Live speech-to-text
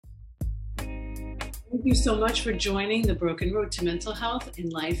Thank you so much for joining the Broken Road to Mental Health in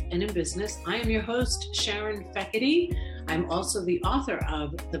Life and in Business. I am your host, Sharon Fecketti. I'm also the author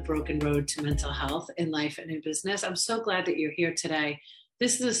of The Broken Road to Mental Health in Life and in Business. I'm so glad that you're here today.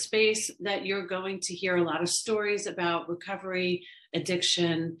 This is a space that you're going to hear a lot of stories about recovery,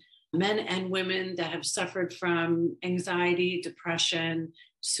 addiction, men and women that have suffered from anxiety, depression,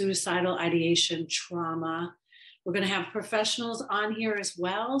 suicidal ideation, trauma. We're going to have professionals on here as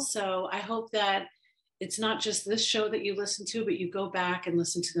well. So I hope that it's not just this show that you listen to, but you go back and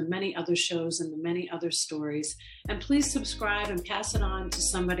listen to the many other shows and the many other stories. And please subscribe and pass it on to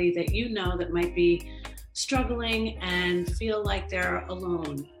somebody that you know that might be struggling and feel like they're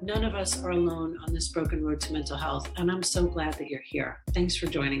alone. None of us are alone on this broken road to mental health. And I'm so glad that you're here. Thanks for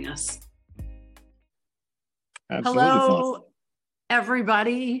joining us. Absolutely. Hello, fun.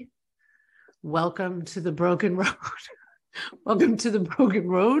 everybody. Welcome to the Broken Road. Welcome to the Broken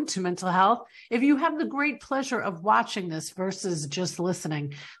Road to Mental Health. If you have the great pleasure of watching this versus just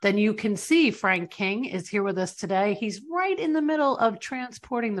listening, then you can see Frank King is here with us today. He's right in the middle of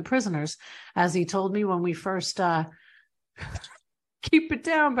transporting the prisoners, as he told me when we first keep it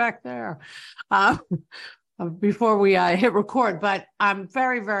down back there before we hit record. But I'm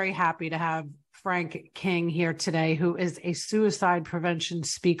very, very happy to have Frank King here today, who is a suicide prevention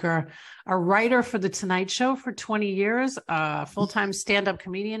speaker, a writer for The Tonight Show for 20 years, a full-time stand-up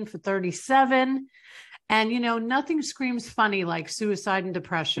comedian for 37. And, you know, nothing screams funny like suicide and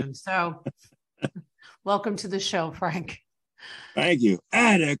depression. So welcome to the show, Frank. Thank you.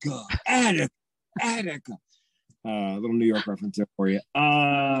 Attica. A little New York reference there for you.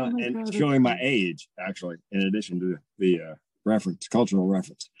 And showing my age, actually, in addition to the reference, cultural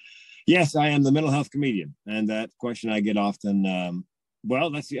reference. Yes, I am the mental health comedian. And that question I get often,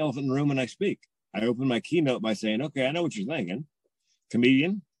 well, that's the elephant in the room when I speak. I open my keynote by saying, okay, I know what you're thinking.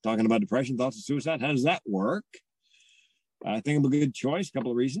 Comedian, talking about depression, thoughts of suicide. How does that work? I think I'm a good choice. A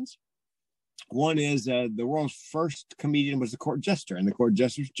couple of reasons. One is the world's first comedian was the court jester, and the court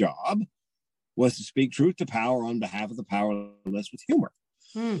jester's job was to speak truth to power on behalf of the powerless with humor.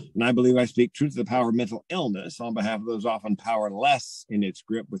 And I believe I speak truth to the power of mental illness on behalf of those often powerless in its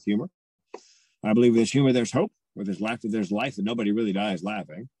grip with humor. I believe there's humor, there's hope. Where there's laughter, there's life, and nobody really dies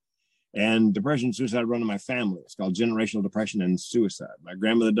laughing. And depression and suicide run in my family. It's called generational depression and suicide. My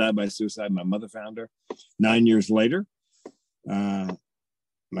grandmother died by suicide. My mother found her 9 years later. My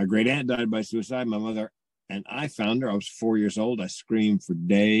great aunt died by suicide. My mother and I found her. I was 4 years old. I screamed for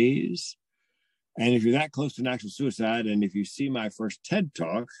days. And if you're that close to an actual suicide, and if you see my first TED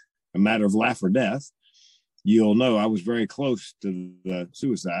Talk, A Matter of Life or Death, you'll know I was very close to the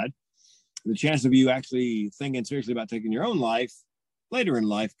suicide. The chance of you actually thinking seriously about taking your own life later in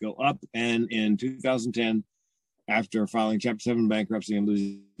life go up. And in 2010, after filing Chapter 7 bankruptcy and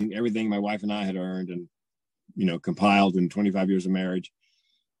losing everything my wife and I had earned and, you know, compiled in 25 years of marriage,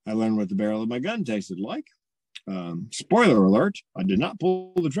 I learned what the barrel of my gun tasted like. Spoiler alert, I did not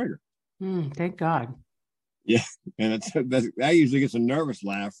pull the trigger. Thank God. Yeah, and that usually gets a nervous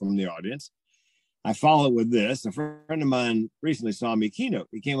laugh from the audience. I follow it with this. A friend of mine recently saw me keynote.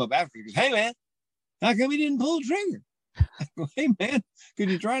 He came up after me and goes, "Hey, man, how come you didn't pull the trigger?" I go, "Hey, man, could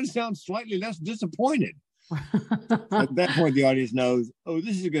you try to sound slightly less disappointed?" At that point, the audience knows, oh,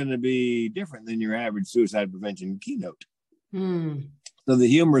 this is going to be different than your average suicide prevention keynote. So the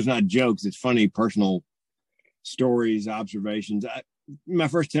humor is not jokes. It's funny, personal stories, observations. My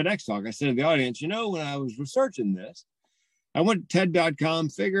first TEDx talk, I said to the audience, you know, when I was researching this, I went to TED.com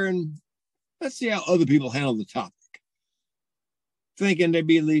figuring, let's see how other people handle the topic. Thinking there'd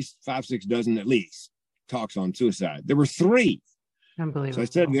be at least 5-6 dozen at least talks on suicide. There were 3. Unbelievable. So I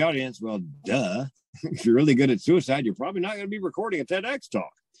said to the audience, well, duh. If you're really good at suicide, you're probably not going to be recording a TEDx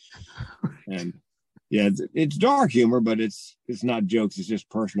talk. And yeah, it's dark humor, but it's not jokes. It's just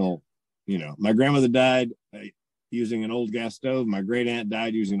personal. You know, my grandmother died using an old gas stove. My great aunt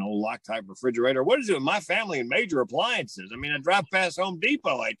died using an old Loctite refrigerator. What is it with my family and major appliances? I mean, I drive past Home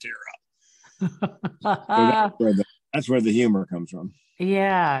Depot, I tear up. So that's where the humor comes from.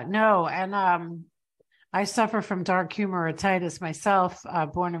 Yeah, no. And I suffer from dark humoritis myself,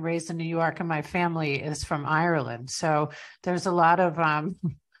 born and raised in New York, and my family is from Ireland. So there's a lot of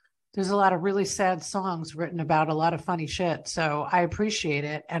really sad songs written about a lot of funny shit. So I appreciate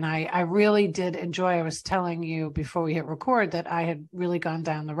it. And I really did enjoy, I was telling you before we hit record that I had really gone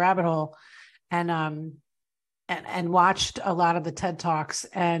down the rabbit hole and watched a lot of the TED Talks.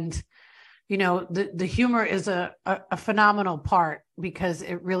 And, you know, the humor is a phenomenal part because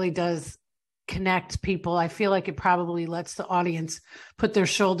it really does connect people. I feel like it probably lets the audience put their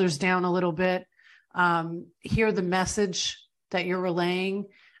shoulders down a little bit, hear the message that you're relaying.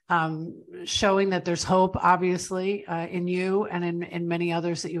 showing that there's hope, obviously, in you and in many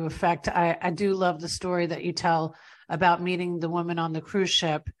others that you affect. I do love the story that you tell about meeting the woman on the cruise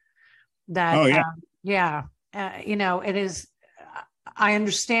ship. That, oh yeah, it is. I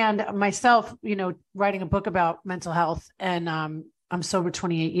understand myself, writing a book about mental health, and I'm sober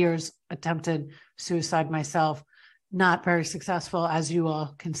 28 years, attempted suicide myself, not very successful, as you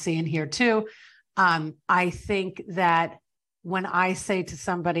all can see and hear too. I think that when I say to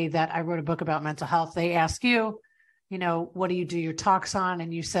somebody that I wrote a book about mental health, they ask you, what do you do your talks on?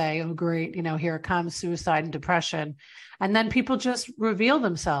 And you say, oh, great, here it comes, suicide and depression. And then people just reveal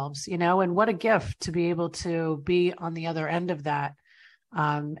themselves, and what a gift to be able to be on the other end of that,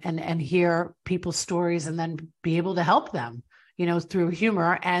 and hear people's stories and then be able to help them, through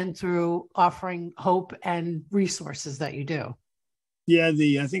humor and through offering hope and resources that you do. Yeah,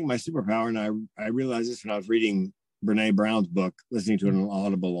 I think my superpower, and I realized this when I was reading Brene Brown's book, listening to it on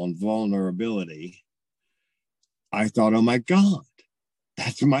Audible, on vulnerability. I thought, oh my God,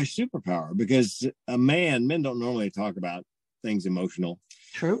 that's my superpower, because men don't normally talk about things emotional.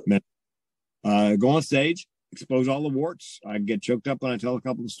 True. Men, go on stage, expose all the warts. I get choked up when I tell a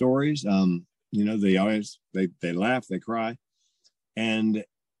couple of stories. The audience, they laugh, they cry. And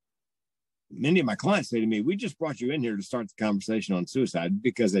many of my clients say to me, we just brought you in here to start the conversation on suicide,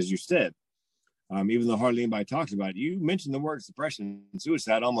 because as you said, even though hardly anybody talks about it, you mentioned the words depression and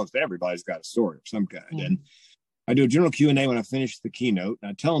suicide, almost everybody's got a story of some kind. Mm-hmm. And I do a general Q&A when I finish the keynote.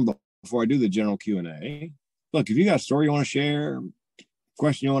 And I tell them before I do the general Q&A, look, if you got a story you want to share,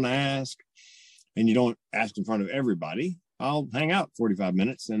 question you want to ask, and you don't ask in front of everybody, I'll hang out 45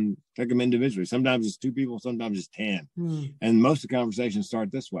 minutes and take them individually. Sometimes it's 2 people, sometimes it's 10. Mm. And most of the conversations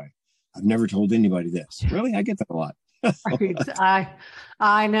start this way. I've never told anybody this. Really? I get that a lot. Right.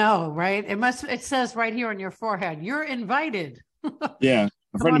 I know, right? It says right here on your forehead, you're invited. Yeah.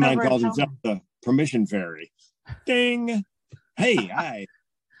 A friend of mine calls himself the permission fairy. Ding. Hey, hi.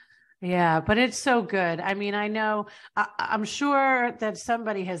 Yeah, but it's so good. I mean, I know, I'm sure that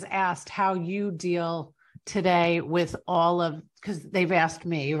somebody has asked how you deal today with all of, because they've asked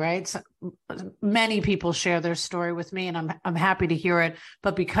me, right? So many people share their story with me, and I'm happy to hear it.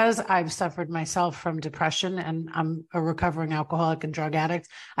 But because I've suffered myself from depression, and I'm a recovering alcoholic and drug addict,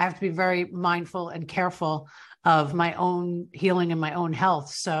 I have to be very mindful and careful of my own healing and my own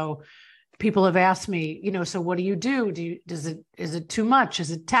health. So people have asked me, so what do you do? Is it too much?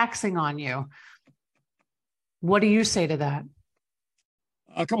 Is it taxing on you? What do you say to that?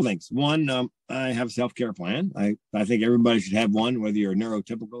 A couple things. One, I have a self-care plan. I think everybody should have one, whether you're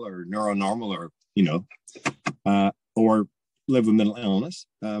neurotypical or neuronormal, or or live with mental illness.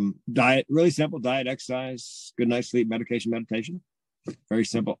 Diet, really simple: diet, exercise, good night's sleep, medication. Very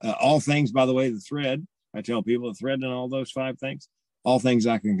simple. All things, by the way, the thread. I tell people the thread and all those 5 things, all things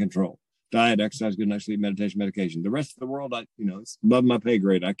I can control: diet, exercise, good night's sleep, medication. The rest of the world, it's above my pay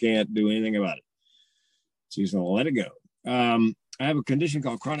grade. I can't do anything about it. So you just let it go. I have a condition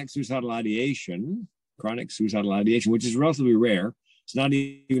called chronic suicidal ideation, which is relatively rare. It's not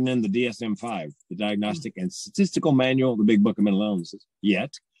even in the DSM-5, the Diagnostic and Statistical Manual, the big book of mental illnesses,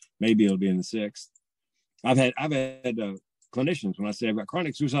 yet. Maybe it'll be in the 6th. I've had clinicians, when I say I've got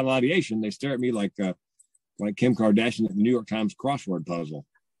chronic suicidal ideation, they stare at me like Kim Kardashian at the New York Times crossword puzzle.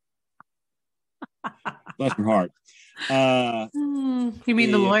 Bless your heart. You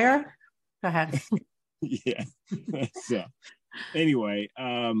mean the lawyer? Go ahead. Yeah. So, anyway,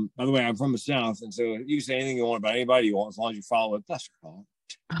 by the way, I'm from the South, and so you can say anything you want about anybody you want, as long as you follow it. Bless your heart.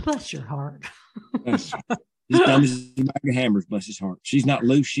 Bless your heart. He's dumb as a bag of hammers. Bless his heart. She's not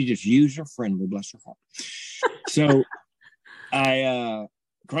loose. She just user friendly. Bless her heart. So,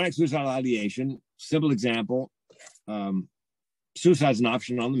 chronic suicidal ideation. Simple example. Suicide's an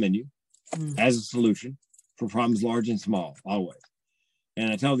option on the menu as a solution for problems large and small, always. And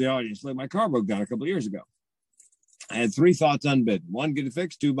I tell the audience, look, my car broke down a couple of years ago. I had 3 thoughts unbidden: 1, get it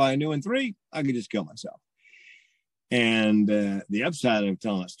fixed; 2, buy a new; and 3, I could just kill myself. And the upside of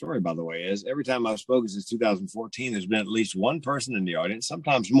telling that story, by the way, is every time I've spoken since 2014, there's been at least one person in the audience,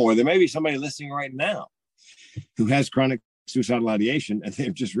 sometimes more. There may be somebody listening right now who has chronic suicidal ideation, and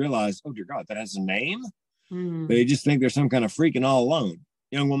they've just realized, oh, dear God, that has a name? Mm. They just think they're some kind of freak and all alone.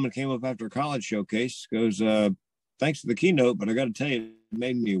 Young woman came up after a college showcase, goes, thanks for the keynote, but I got to tell you, it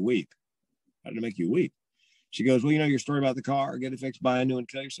made me weep. How did it make you weep? She goes, well, your story about the car, get it fixed, buy a new, and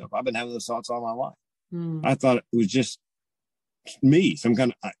kill yourself. I've been having those thoughts all my life. I thought it was just me, some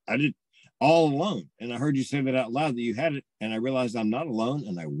kind of, I did all alone. And I heard you say that out loud, that you had it. And I realized I'm not alone,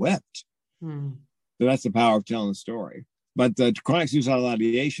 and I wept. So that's the power of telling the story. But the chronic suicidal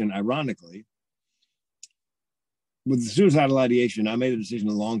ideation, ironically, with the suicidal ideation, I made a decision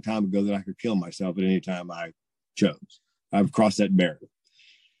a long time ago that I could kill myself at any time I chose. I've crossed that barrier.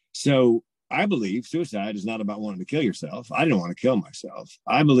 So I believe suicide is not about wanting to kill yourself. I didn't want to kill myself.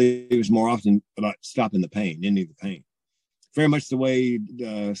 I believe it was more often about stopping the pain, ending the pain. Very much the way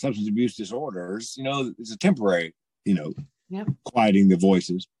substance abuse disorders, it's a temporary, quieting the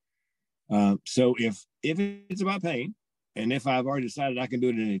voices. So if it's about pain, and if I've already decided I can do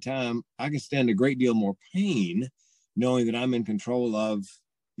it at any time, I can stand a great deal more pain knowing that I'm in control of,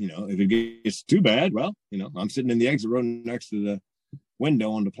 if it gets too bad, well, I'm sitting in the exit row next to the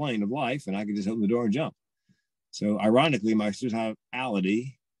window on the plane of life, and I can just open the door and jump. So ironically, my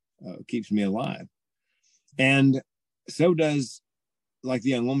suicidality keeps me alive. And so does, like, the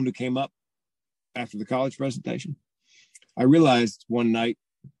young woman who came up after the college presentation. I realized one night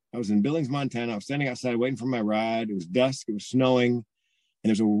I was in Billings, Montana. I was standing outside waiting for my ride. It was dusk. It was snowing. And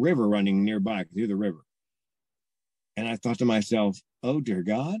there's a river running nearby. I could hear the river. And I thought to myself, oh, dear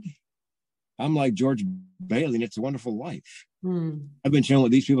God, I'm like George Bailey in It's a Wonderful Life. I've been shown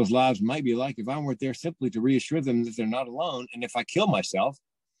what these people's lives might be like if I weren't there simply to reassure them that they're not alone. And if I kill myself,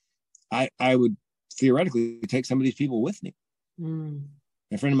 I would theoretically take some of these people with me.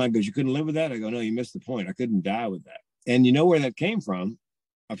 A friend of mine goes, you couldn't live with that? I go, no, you missed the point. I couldn't die with that. And you know where that came from?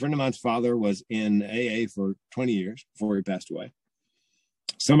 A friend of mine's father was in AA for 20 years before he passed away.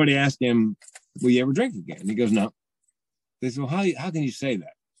 Somebody asked him, will you ever drink again? And he goes, no. They said, well, how can you say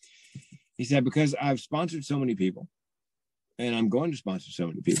that? He said, because I've sponsored so many people, and I'm going to sponsor so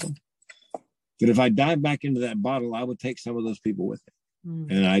many people, that if I dive back into that bottle, I would take some of those people with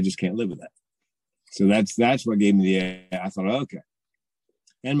me. And I just can't live with that. So that's what gave me the, I thought, okay.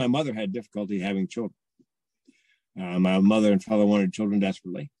 And my mother had difficulty having children. My mother and father wanted children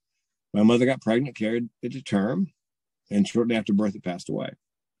desperately. My mother got pregnant, carried it to term, and shortly after birth, it passed away.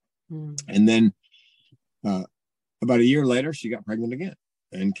 And then about a year later, she got pregnant again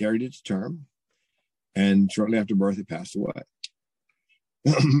and carried it to term. And shortly after birth, it passed away.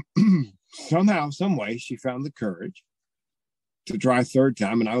 Somehow, some way, she found the courage to try a third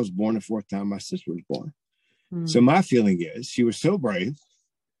time. And I was born a fourth time my sister was born. So my feeling is she was so brave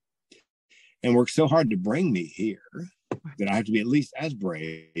and worked so hard to bring me here that I have to be at least as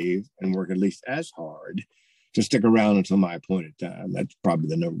brave and work at least as hard to stick around until my appointed time. That's probably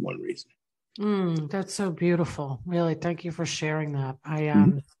the number one reason. That's so beautiful. Really. Thank you for sharing that.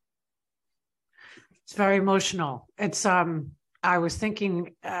 It's very emotional. It's, I was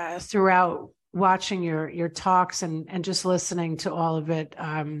thinking throughout watching your talks and just listening to all of it,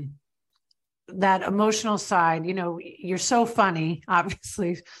 that emotional side, you're so funny,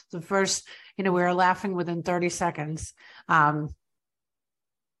 obviously. The first, we were laughing within 30 seconds. I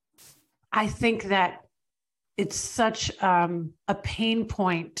think that it's such a pain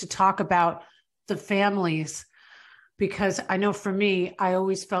point to talk about the families, because I know for me, I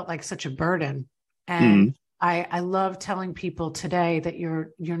always felt like such a burden. And I love telling people today that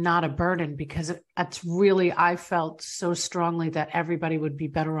you're not a burden, because that's really, I felt so strongly that everybody would be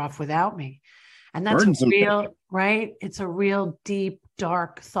better off without me. And that's a real, right? It's a real deep,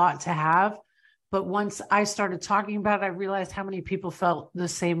 dark thought to have. But once I started talking about it, I realized how many people felt the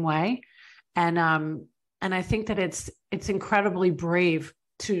same way. And I think that it's incredibly brave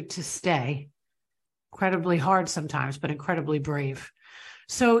to stay. Incredibly hard sometimes, but incredibly brave.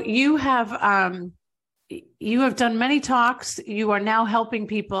 So you have done many talks. You are now helping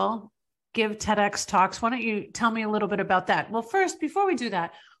people give TEDx talks. Why don't you tell me a little bit about that? Well, first, before we do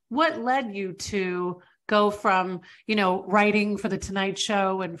that, what led you to go from, writing for the Tonight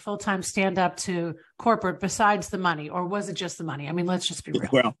Show and full-time stand-up to corporate, besides the money? Or was it just the money? I mean, let's just be real.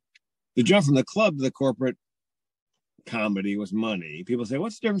 Well, the jump from the club to the corporate comedy was money. People say,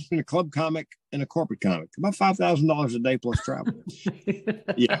 what's the difference between a club comic and a corporate comic? About $5,000 a day plus travel.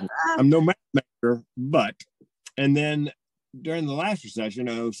 Yeah, I'm no matchmaker, but, and then during the last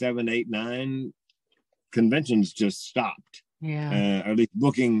recession, 07, 8, 9, conventions just stopped. Yeah. At least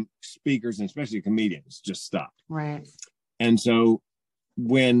booking speakers and especially comedians just stopped. Right. And so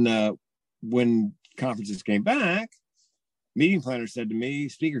when conferences came back, meeting planners said to me,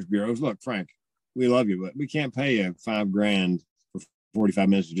 speakers bureaus, look, Frank, we love you, but we can't pay you $5,000 for 45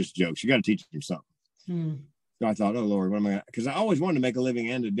 minutes of just jokes. You got to teach them something. So I thought, oh Lord, what am I gonna, because I always wanted to make a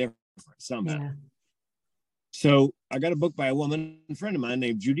living and a difference somehow. Yeah. So I got a book by a woman, a friend of mine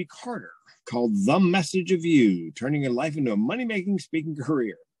named Judy Carter, called The Message of You, Turning Your Life into a Money-Making Speaking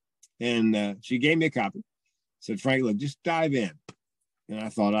Career. And she gave me a copy, said, Frank, look, just dive in. And I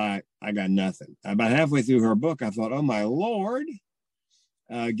thought, I got nothing. About halfway through her book, I thought, oh my Lord,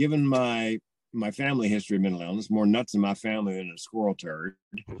 given my my family history of mental illness, more nuts in my family than a squirrel turd.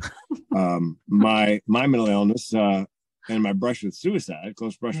 My mental illness and my brush with suicide,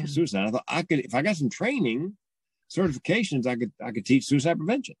 close brush with suicide. I thought I could, if I got some training, certifications, I could teach suicide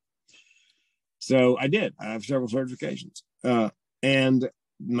prevention. So I did. I have several certifications. And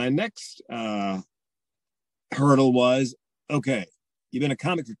my next hurdle was, okay, you've been a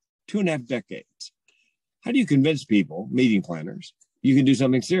comic for 2.5 decades. How do you convince people, meeting planners, you can do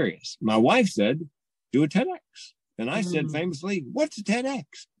something serious? My wife said, do a TEDx. And I said famously, what's a TEDx?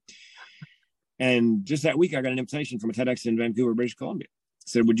 And just that week, I got an invitation from a TEDx in Vancouver, British Columbia.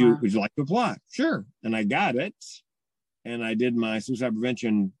 Said, would you like to apply? Sure. And I got it. And I did my suicide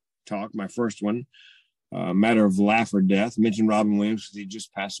prevention talk, my first one, matter of life or death. Mentioned Robin Williams because he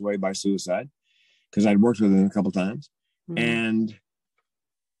just passed away by suicide, because I'd worked with him a couple of times. And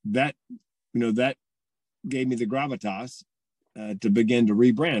that gave me the gravitas to begin to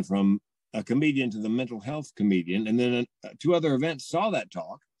rebrand from a comedian to the mental health comedian. And then 2 other events saw that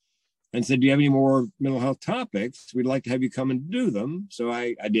talk and said, do you have any more mental health topics? We'd like to have you come and do them. So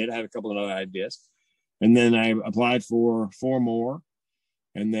I did. I had a couple of other ideas. And then I applied for 4 more.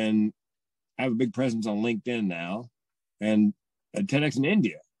 And then I have a big presence on LinkedIn now. And TEDx in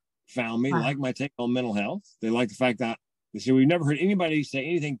India found me, like my take on mental health. They like the fact that they said, we've never heard anybody say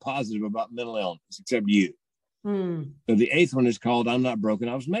anything positive about mental illness except you. So the 8th one is called I'm Not Broken,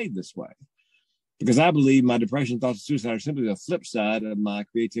 I Was Made This Way. Because I believe my depression, thoughts of suicide are simply the flip side of my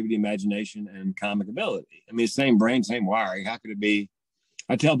creativity, imagination, and comic ability. I mean, same brain, same wiring. How could it be?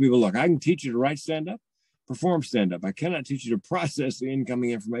 I tell people, look, I can teach you to write stand-up, perform stand-up. I cannot teach you to process the incoming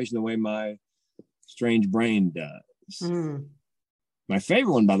information the way my strange brain does. My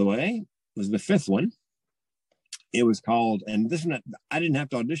favorite one, by the way, was the 5th one. It was called, and this one, I didn't have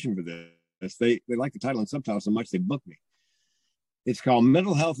to audition for this. They like the title and subtitle so much they booked me. It's called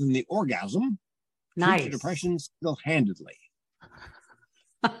Mental Health and the Orgasm. Nice. Treat depression single-handedly.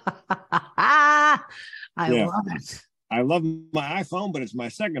 I love it. I love my iPhone, but it's my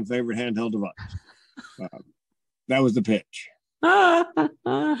second favorite handheld device. That was the pitch.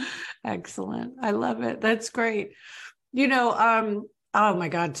 Excellent. I love it. That's great. Oh my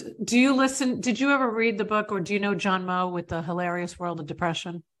God. Did you ever read the book, or do you know John Moe with The Hilarious World of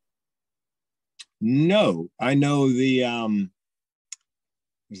Depression? No, I know there's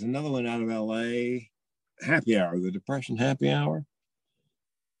another one out of LA, Happy Hour, the Depression Happy Hour.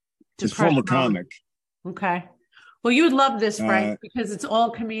 It's from a comic. Okay. Well, you would love this, Frank, because it's all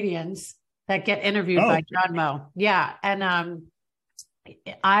comedians that get interviewed by John Moe. Yeah. And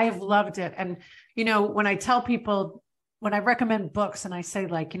I've loved it. And, when I tell people, when I recommend books and I say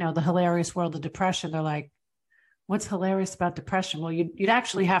The Hilarious World of Depression, they're like, what's hilarious about depression? Well, you'd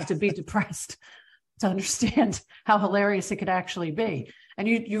actually have to be depressed to understand how hilarious it could actually be. And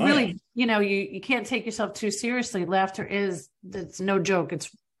you really, you can't take yourself too seriously. Laughter it's no joke. It's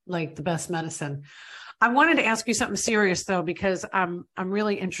like the best medicine. I wanted to ask you something serious though, because I'm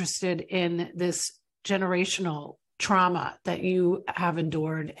really interested in this generational trauma that you have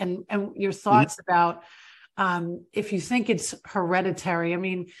endured and your thoughts about if you think it's hereditary. I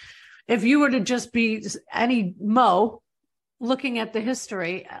mean, if you were to just be any Mo looking at the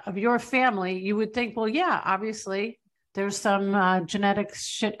history of your family, you would think, well, yeah, obviously there's some genetic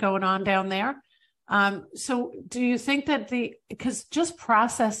shit going on down there. So do you think that because just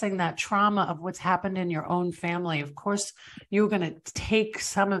processing that trauma of what's happened in your own family, of course, you're going to take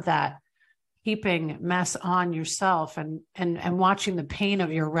some of that heaping mess on yourself and watching the pain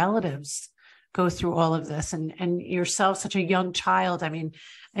of your relatives go through all of this and yourself, such a young child. I mean,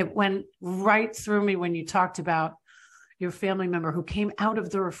 it went right through me when you talked about your family member who came out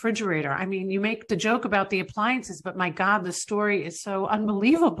of the refrigerator. I mean, you make the joke about the appliances, but my God, the story is so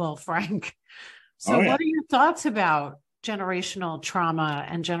unbelievable, Frank. So what are your thoughts about generational trauma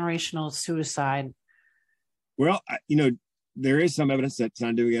and generational suicide? Well, there is some evidence, that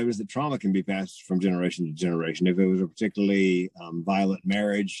scientific evidence, that trauma can be passed from generation to generation. If it was a particularly violent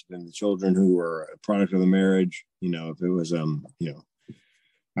marriage, then the children who were a product of the marriage, if it was,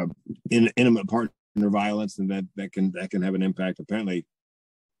 intimate partner violence, then that can have an impact, apparently,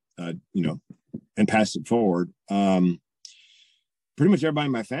 and pass it forward. Pretty much everybody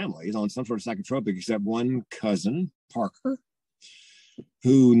in my family is on some sort of psychotropic, except one cousin, Parker,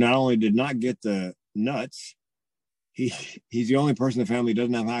 who not only did not get the nuts, he's the only person in the family who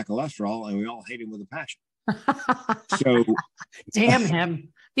doesn't have high cholesterol, and we all hate him with a passion. So, damn him!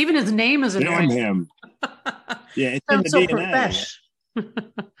 Even his name is annoying. Damn him! Yeah, it's in the DNA.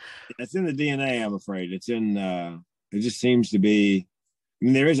 It's in the DNA. I'm afraid it's in. It just seems to be. I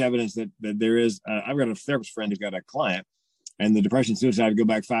mean, there is evidence that there is. I've got a therapist friend who's got a client, and the depression, suicide go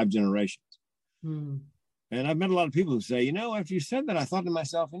back 5 generations. And I've met a lot of people who say, after you said that, I thought to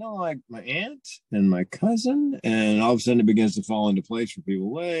myself, like my aunt and my cousin, and all of a sudden it begins to fall into place for people.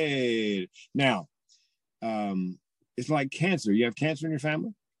 Wait, now, it's like cancer. You have cancer in your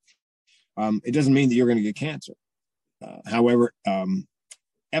family. It doesn't mean that you're going to get cancer. However,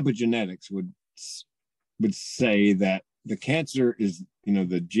 epigenetics would say that the cancer is,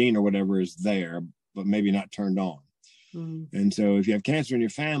 the gene or whatever is there, but maybe not turned on. And so if you have cancer in your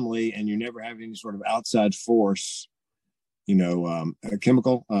family and you never have any sort of outside force, a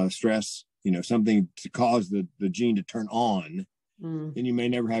chemical stress, something to cause the gene to turn on, then you may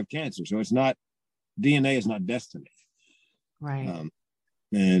never have cancer. So it's not, DNA is not destiny. Right.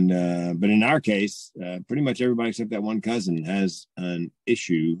 But in our case, pretty much everybody except that one cousin has an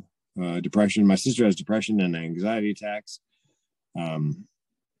issue, depression. My sister has depression and anxiety attacks.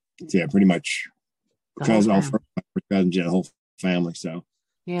 Pretty much because all four cousins, the whole family. So,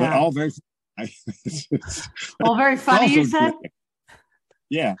 but all very, all very funny. You said,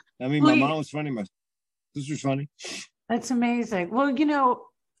 yeah. I mean, my mom was funny. My sister's funny. That's amazing. Well,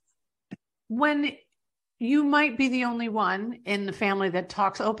 when you might be the only one in the family that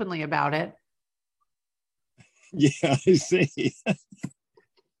talks openly about it. Yeah, I see.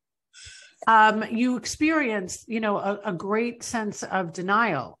 You experience, a great sense of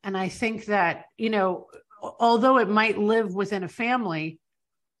denial. And I think that, although it might live within a family,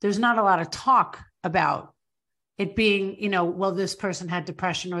 there's not a lot of talk about it being, well, this person had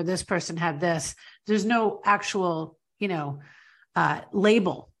depression or this person had this. There's no actual,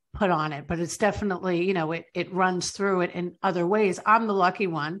 label put on it, but it's definitely, it runs through it in other ways. I'm the lucky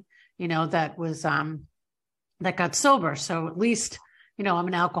one, that was, that got sober. So at least, I'm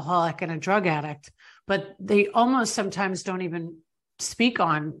an alcoholic and a drug addict, but they almost sometimes don't even speak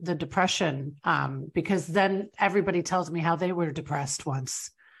on the depression, because then everybody tells me how they were depressed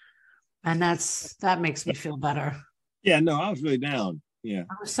once. And that makes me feel better. Yeah, no, I was really down. Yeah.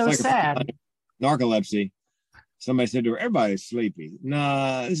 I was so sad. Narcolepsy. Somebody said to her, everybody's sleepy.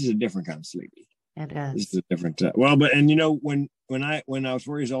 Nah, this is a different kind of sleepy. It is. This is a different, when I was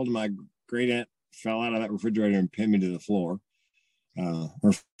 4 years old and my great aunt fell out of that refrigerator and pinned me to the floor,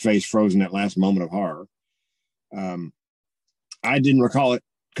 her face frozen that last moment of horror. I didn't recall it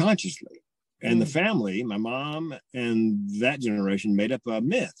consciously. And the family, my mom and that generation, made up a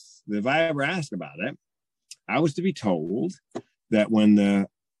myth that if I ever asked about it, I was to be told that when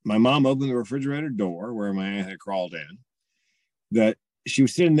my mom opened the refrigerator door where my aunt had crawled in, that she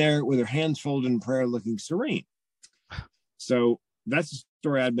was sitting there with her hands folded in prayer looking serene. So that's the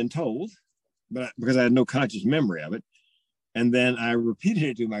story I'd been told, but because I had no conscious memory of it. And then I repeated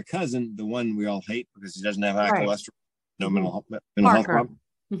it to my cousin, the one we all hate because he doesn't have high cholesterol, no mental health problem,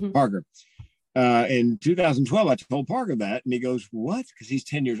 Parker. In 2012, I told Parker that, and he goes, what? Because he's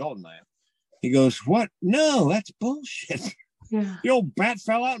 10 years older than I am. He goes, what? No, that's bullshit. Yeah. The old bat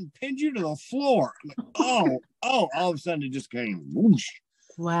fell out and pinned you to the floor. Like, all of a sudden it just came. Whoosh.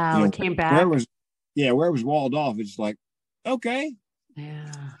 Wow, it came back. Where it was walled off, it's like, okay.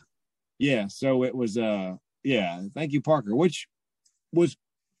 Yeah. Yeah, so it was, thank you, Parker, which was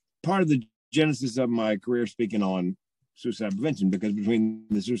part of the genesis of my career speaking on suicide prevention, because between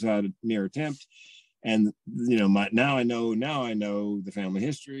the suicide near attempt and, now I know the family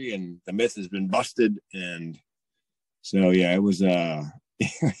history and the myth has been busted. And so, yeah, it was,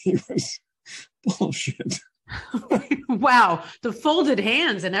 it was bullshit. Wow. The folded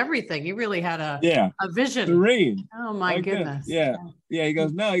hands and everything. You really had a vision. Serene. Oh my goodness. Yeah. He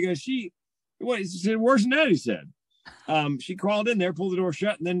goes, she said worse than that, he said. She crawled in there, pulled the door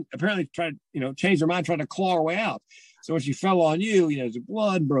shut, and then apparently tried, changed her mind, tried to claw her way out. So when she fell on you, there's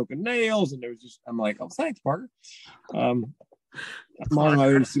blood, broken nails, and there was I'm like, oh, thanks, Parker. I'm on my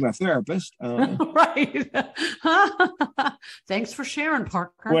way to see my therapist. Right. Thanks for sharing,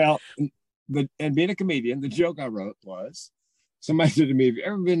 Parker. Well, and being a comedian, the joke I wrote was, somebody said to me, have you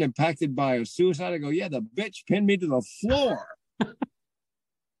ever been impacted by a suicide? I go, yeah, the bitch pinned me to the floor.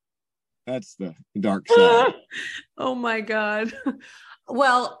 That's the dark side. Oh my God.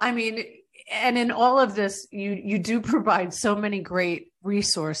 Well, I mean, and in all of this, you do provide so many great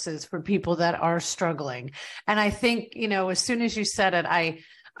resources for people that are struggling. And I think, as soon as you said it,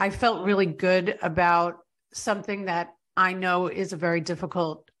 I felt really good about something that I know is a very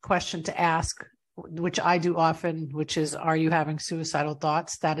difficult question to ask, which I do often, which is, are you having suicidal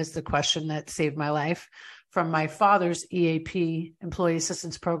thoughts? That is the question that saved my life from my father's EAP, Employee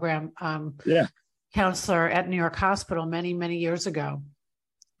Assistance Program, counselor at New York Hospital many, many years ago.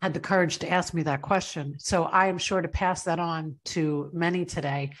 Had the courage to ask me that question. So I am sure to pass that on to many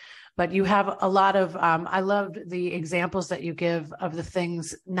today. But you have a lot of, I loved the examples that you give of the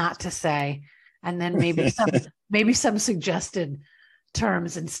things not to say and then maybe some suggested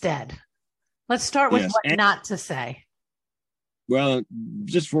terms instead. Let's start with what not to say. Well,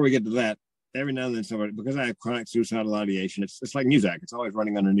 just before we get to that, every now and then somebody, because I have chronic suicidal ideation, it's like Muzak. It's always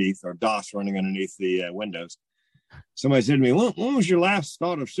running underneath, or DOS running underneath the windows. Somebody said to me, when was your last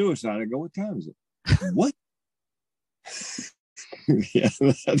thought of suicide? I go, what time is it? What? Yeah,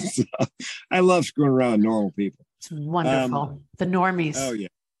 I love screwing around with normal people. It's wonderful. The normies. Oh, yeah.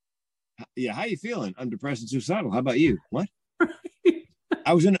 Yeah, how you feeling? I'm depressed and suicidal. How about you? What?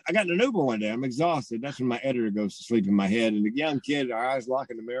 I got in an Uber one day. I'm exhausted. That's when my editor goes to sleep in my head. And the young kid, our eyes lock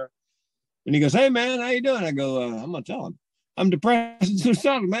in the mirror. And he goes, hey, man, how you doing? I go, I'm going to tell him. I'm depressed and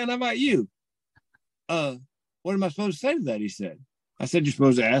suicidal, man. How about you? What am I supposed to say to that? He said. I said, you're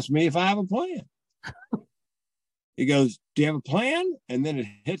supposed to ask me if I have a plan. He goes, do you have a plan? And then it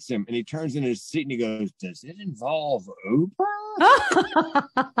hits him. And he turns in his seat and he goes, does it involve Uber?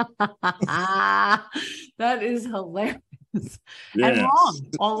 That is hilarious. Yes. And wrong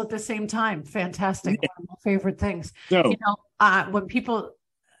all at the same time. Fantastic. Yeah. One of my favorite things. So, when people,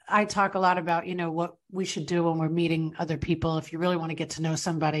 I talk a lot about, what we should do when we're meeting other people. If you really want to get to know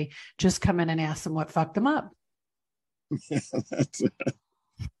somebody, just come in and ask them what fucked them up. Yeah,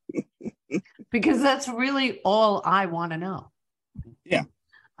 because that's really all I want to know. Yeah.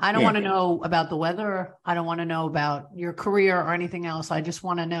 I don't want to know about the weather. I don't want to know about your career or anything else. I just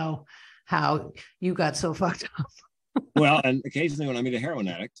want to know how you got so fucked up. Well, and occasionally when I meet a heroin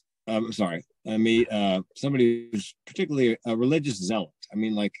addict, I meet somebody who's particularly a religious zealot. I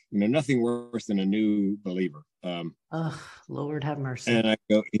mean, nothing worse than a new believer. Lord have mercy. And I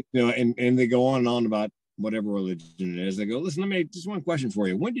go, and they go on and on about whatever religion it is. They go, listen, let me just one question for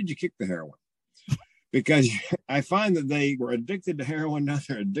you. When did you kick the heroin? Because I find that they were addicted to heroin, now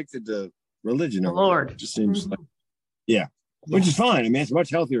they're addicted to religion. The Lord. It just seems like, which is fine. I mean, it's a much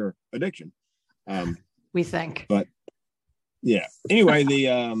healthier addiction. We think. But yeah. Anyway,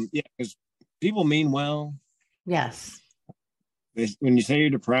 because people mean well. Yes. When you say you're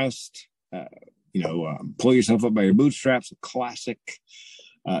depressed, pull yourself up by your bootstraps, a classic.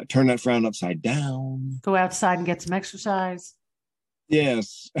 Turn that frown upside down. Go outside and get some exercise.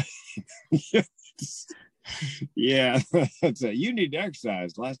 Yes. Yeah. You need to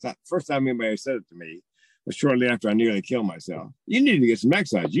exercise. First time anybody said it to me was shortly after I nearly killed myself. You need to get some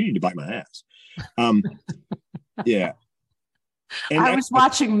exercise. You need to bite my ass. Yeah. And I was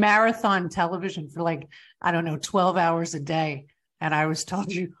watching marathon television for 12 hours a day. And I was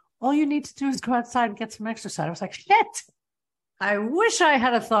told all you need to do is go outside and get some exercise. I was like, shit. I wish I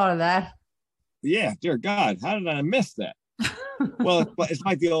had a thought of that. Yeah, dear God, how did I miss that? Well, it's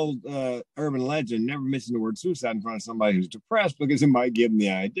like the old urban legend, never mention the word suicide in front of somebody who's depressed because it might give them the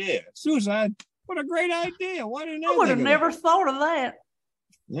idea. Suicide, what a great idea. Why didn't I would have never thought of that.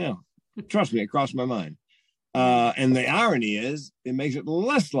 Yeah, trust me, it crossed my mind. And the irony is it makes it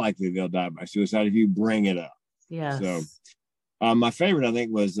less likely they'll die by suicide if you bring it up. Yeah. So my favorite, I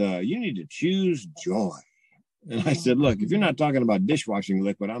think, was you need to choose joy. And I said, look, if you're not talking about dishwashing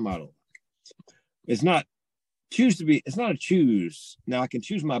liquid, I'm out of luck. It's not a choose. Now I can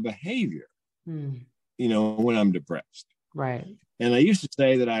choose my behavior, when I'm depressed. Right. And I used to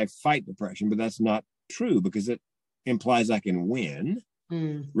say that I fight depression, but that's not true because it implies I can win.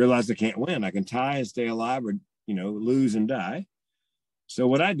 Realize I can't win. I can tie and stay alive or, lose and die. So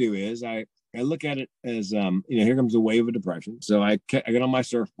what I do is I look at it as, here comes a wave of depression. So I get on my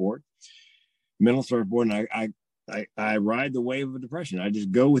surfboard. Mental surfboard, and I ride the wave of depression. I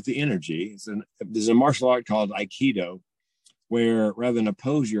just go with the energy. There's a martial art called Aikido, where rather than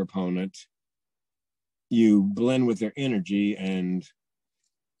oppose your opponent, you blend with their energy, and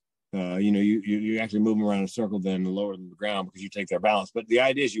you actually move them around in a circle, then lower them to the ground because you take their balance. But the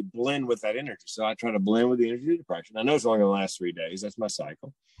idea is you blend with that energy. So I try to blend with the energy of depression. I know it's only going to last 3 days. That's my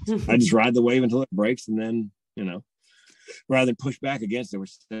cycle. I just ride the wave until it breaks, and then rather than push back against it,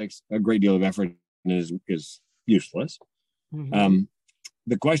 which takes a great deal of effort and is useless.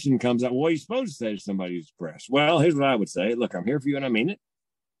 The question comes up, what are you supposed to say to somebody who's depressed? Well, here's what I would say. Look, I'm here for you and I mean it.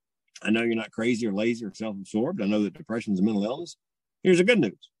 I know you're not crazy or lazy or self-absorbed. I know that depression is a mental illness. Here's the good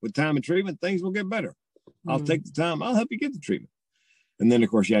news. With time and treatment, things will get better. I'll take the time. I'll help you get the treatment. And then, of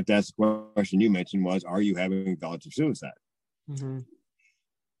course, you have to ask the question you mentioned was, are you having thoughts of suicide?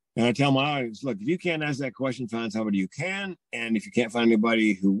 And I tell my audience, look, if you can't ask that question, find somebody you can. And if you can't find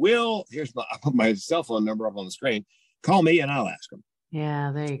anybody who will, I put my cell phone number up on the screen. Call me and I'll ask them.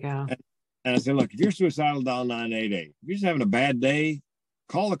 Yeah, there you go. And I say, look, if you're suicidal, dial 988. If you're just having a bad day,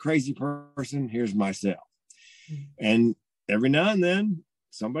 call a crazy person. Here's my cell. And every now and then,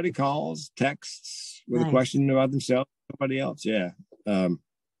 somebody calls, texts with a question about themselves, somebody else. Yeah.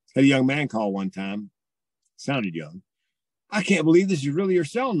 Had a young man call one time, sounded young. I can't believe this is really your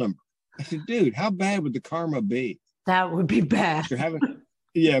cell number. I said, dude, how bad would the karma be? That would be bad. You're having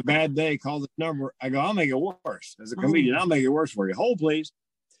a bad day, call this number. I go, I'll make it worse. As a comedian, I'll make it worse for you. Hold, please.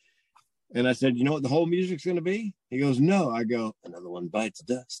 And I said, you know what the whole music's going to be? He goes, no. I go, another one bites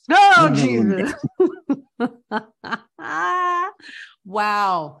dust. Oh, Jesus.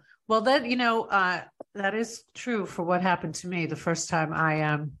 Wow. Well, that, that is true for what happened to me the first time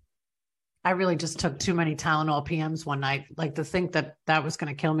I really just took too many Tylenol PMs one night. Like, to think that was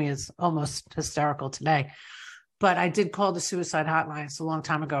going to kill me is almost hysterical today. But I did call the suicide hotline. It's a long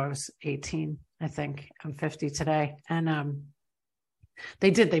time ago. I was 18, I think. I'm 50 today. And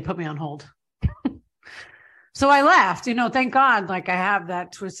they put me on hold. So I laughed, thank God. Like, I have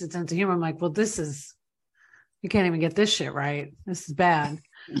that twisted sense of humor. I'm like, well, you can't even get this shit right. This is bad.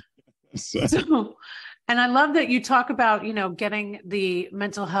 So, and I love that you talk about, getting the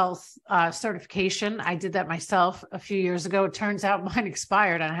mental health certification. I did that myself a few years ago. It turns out mine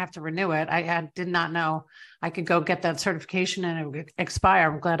expired and I have to renew it. I did not know I could go get that certification and it would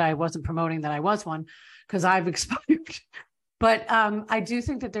expire. I'm glad I wasn't promoting that I was one, because I've expired. But I do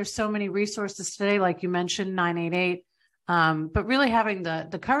think that there's so many resources today, like you mentioned, 988, but really having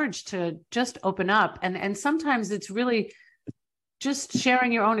the courage to just open up. And sometimes it's really just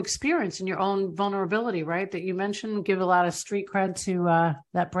sharing your own experience and your own vulnerability, right? That you mentioned, give a lot of street cred to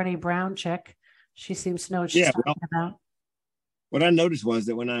that Brené Brown chick. She seems to know what she's talking about. What I noticed was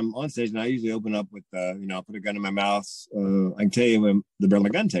that when I'm on stage, and I usually open up with, I'll put a gun in my mouth. I can tell you what the barrel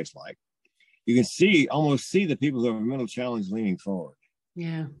of gun tastes like. You can almost see the people who have a mental challenge leaning forward.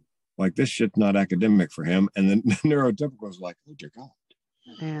 Yeah. Like, this shit's not academic for him. And then the neurotypical is like, oh, dear God.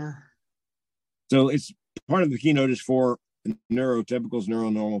 Yeah. So it's part of the keynote is for neurotypicals,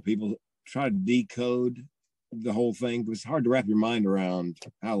 neuronormal people, try to decode the whole thing. It's hard to wrap your mind around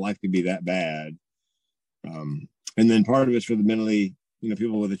how life could be that bad. And then part of it's for the mentally,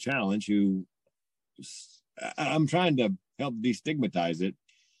 people with a challenge who I'm trying to help destigmatize it,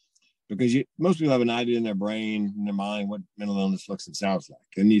 because most people have an idea in their brain, in their mind, what mental illness looks and sounds like.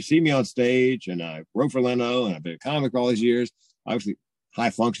 And you see me on stage, and I wrote for Leno, and I've been a comic for all these years, obviously high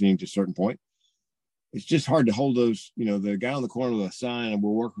functioning to a certain point. It's just hard to hold those, the guy on the corner with a sign and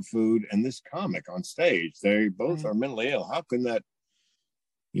we'll work for food, and this comic on stage. They both are mentally ill. How can that,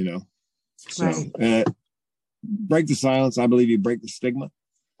 So break the silence. I believe you break the stigma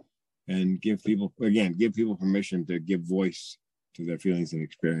and give people permission to give voice to their feelings and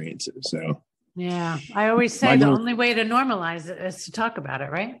experiences. So, yeah, I always say the only way to normalize it is to talk about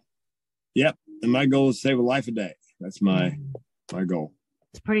it, right? Yep. And my goal is to save a life a day. That's my goal.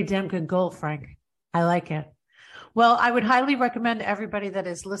 It's a pretty damn good goal, Frank. I like it. Well, I would highly recommend everybody that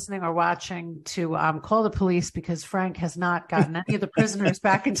is listening or watching to call the police, because Frank has not gotten any of the prisoners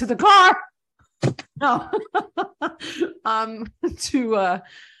back into the car. No,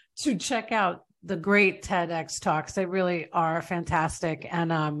 to check out the great TEDx talks. They really are fantastic.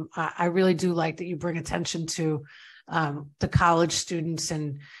 And I really do like that you bring attention to the college students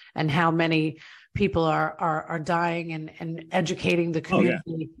and how many people are dying, and educating the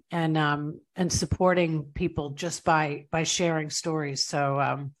community and supporting people just by sharing stories. So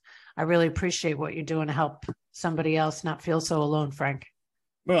I really appreciate what you're doing to help somebody else not feel so alone, Frank.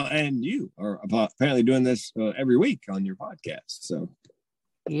 Well, and you are apparently doing this every week on your podcast. So.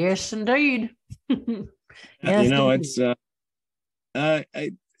 Yes, indeed. Yes, it's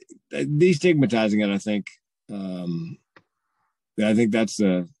destigmatizing it. I think that's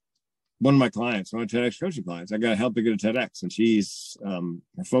one of my clients, one of TEDx coaching clients. I got help to get a TEDx, and she's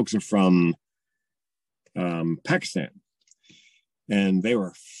her folks are from Pakistan, and they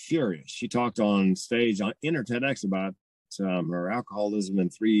were furious. She talked on stage in her TEDx about her alcoholism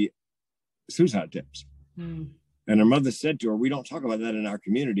and 3 suicide attempts. And her mother said to her, we don't talk about that in our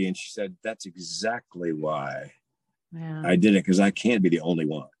community. And she said, that's exactly why I did it, because I can't be the only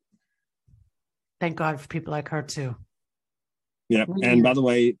one. Thank God for people like her too. Yeah. And by the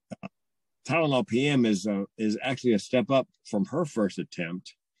way, Tylenol PM is actually a step up from her first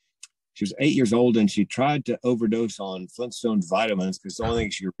attempt. She was 8 years old, and she tried to overdose on Flintstones vitamins because it's the only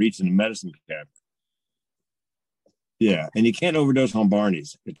thing she could reach in the medicine cabinet. Yeah, and you can't overdose on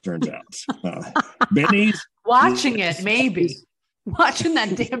Barney's, it turns out. Benny's. Watching it, maybe. Watching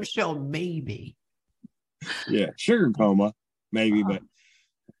that damn show, maybe. Yeah, sugar coma, maybe, but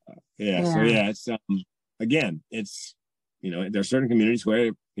yeah. So yeah, it's again, it's there are certain communities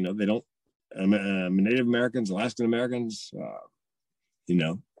where they don't. Native Americans, Alaskan Americans,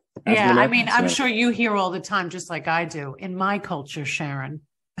 Yeah, I mean, I'm sure you hear all the time, just like I do in my culture, Sharon.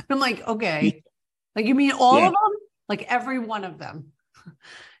 I'm like, okay, like you mean all of them? Like every one of them.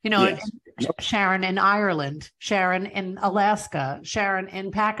 Yes. Sharon in Ireland, Sharon in Alaska, Sharon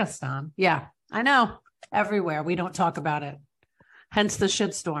in Pakistan. Yeah, I know. Everywhere. We don't talk about it. Hence the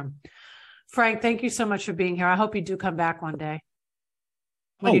shitstorm. Frank, thank you so much for being here. I hope you do come back one day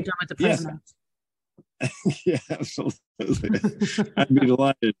when you're done with the prisoners. Yes. Yeah, absolutely. I'd be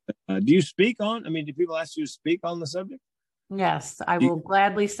delighted. Do you speak on? Do people ask you to speak on the subject? Yes, I will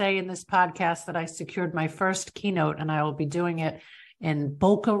gladly say in this podcast that I secured my first keynote, and I will be doing it in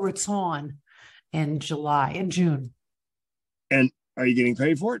Boca Raton in June. And are you getting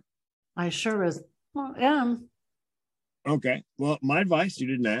paid for it? I sure am. Okay. Well, my advice, you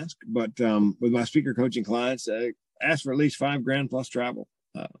didn't ask, but with my speaker coaching clients, ask for at least $5,000 plus travel.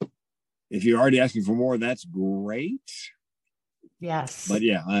 If you're already asking for more, that's great. Yes. But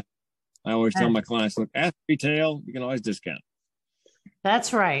yeah, I always tell my clients, look, ask retail, you can always discount.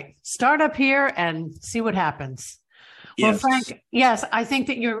 That's right. Start up here and see what happens. Well, Yes. Frank, yes, I think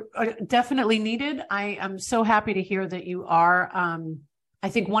that you're definitely needed. I am so happy to hear that you are. I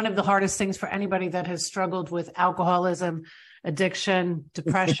think one of the hardest things for anybody that has struggled with alcoholism, addiction,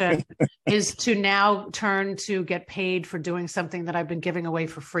 depression, is to now turn to get paid for doing something that I've been giving away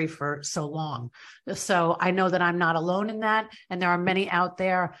for free for so long. So I know that I'm not alone in that. And there are many out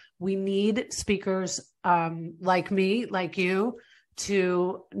there. We need speakers like me, like you,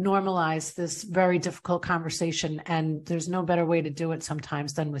 to normalize this very difficult conversation. And there's no better way to do it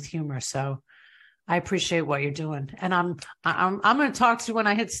sometimes than with humor. So I appreciate what you're doing. And I'm going to talk to you when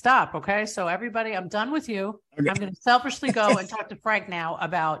I hit stop. Okay. So everybody, I'm done with you. Okay. I'm going to selfishly go and talk to Frank now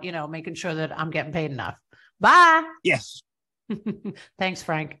about, making sure that I'm getting paid enough. Bye. Yes. Thanks,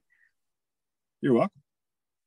 Frank. You're welcome.